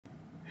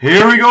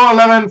Here we go.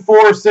 11,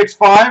 4, 6,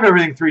 5.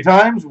 Everything 3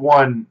 times.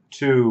 1,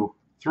 2,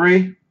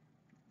 3.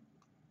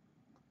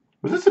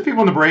 Was this the people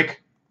in the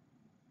break?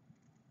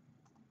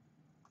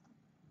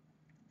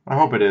 I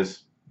hope it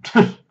is.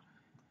 I'm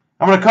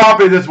going to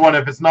copy this one.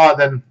 If it's not,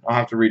 then I'll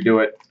have to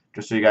redo it,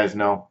 just so you guys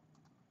know.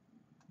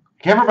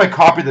 I can't remember if I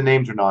copied the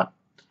names or not.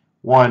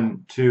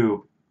 1,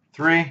 2,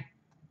 3.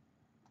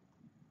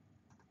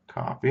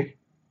 Copy.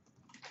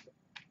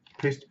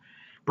 Paste.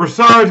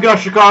 Broussard's got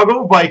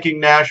Chicago, Viking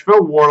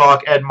Nashville,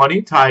 Warlock Ed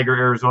Money, Tiger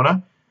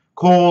Arizona.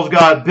 Cole's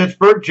got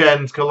Pittsburgh,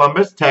 Jens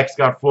Columbus, Tex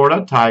got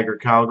Florida, Tiger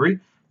Calgary.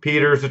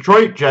 Peters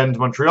Detroit, Jens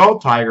Montreal,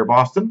 Tiger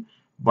Boston.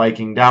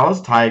 Viking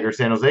Dallas, Tiger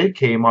San Jose,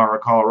 K-Mara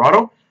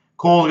Colorado.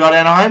 Cole's got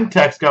Anaheim,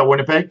 Tex got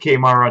Winnipeg,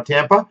 K-Mara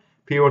Tampa.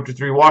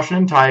 P123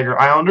 Washington, Tiger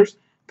Islanders.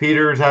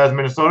 Peters has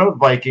Minnesota,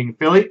 Viking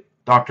Philly,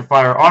 Dr.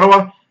 Fire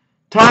Ottawa.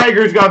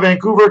 Tigers got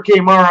Vancouver,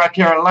 K-Mara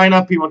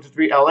Carolina,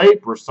 P123 LA,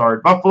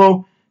 Broussard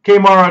Buffalo.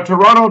 K-Mara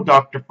Toronto,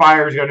 Dr.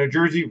 Fire's got New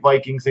Jersey,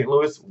 Viking St.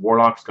 Louis,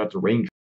 Warlock's got the Rangers.